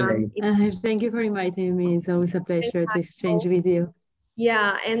 Absolutely. Thank you for inviting me. It's always a pleasure to exchange with you.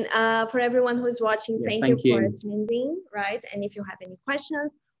 Yeah, and for everyone who's watching, thank you for attending, right? And if you have any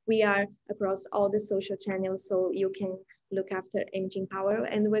questions, We are across all the social channels, so you can look after Imaging Power,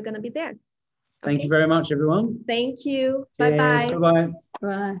 and we're going to be there. Thank you very much, everyone. Thank you. Cheers. Bye-bye. Bye-bye.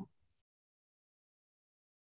 Bye.